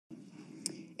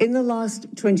In the last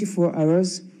 24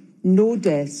 hours, no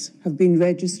deaths have been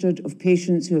registered of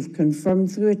patients who have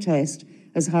confirmed through a test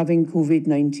as having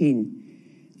COVID-19.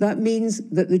 That means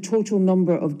that the total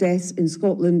number of deaths in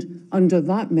Scotland under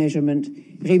that measurement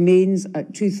remains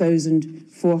at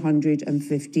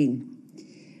 2,415.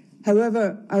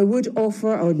 However, I would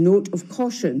offer a note of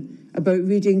caution about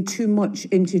reading too much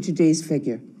into today's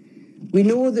figure. We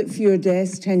know that fewer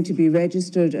deaths tend to be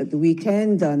registered at the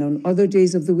weekend than on other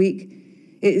days of the week.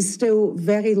 It is still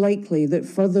very likely that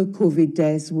further COVID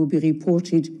deaths will be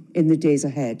reported in the days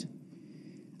ahead.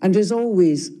 And as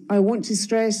always, I want to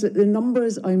stress that the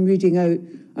numbers I'm reading out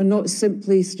are not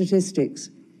simply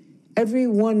statistics. Every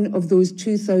one of those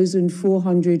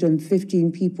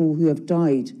 2,415 people who have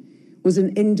died was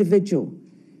an individual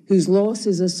whose loss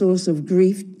is a source of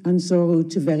grief and sorrow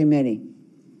to very many.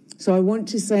 So I want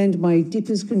to send my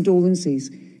deepest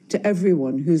condolences to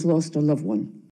everyone who's lost a loved one.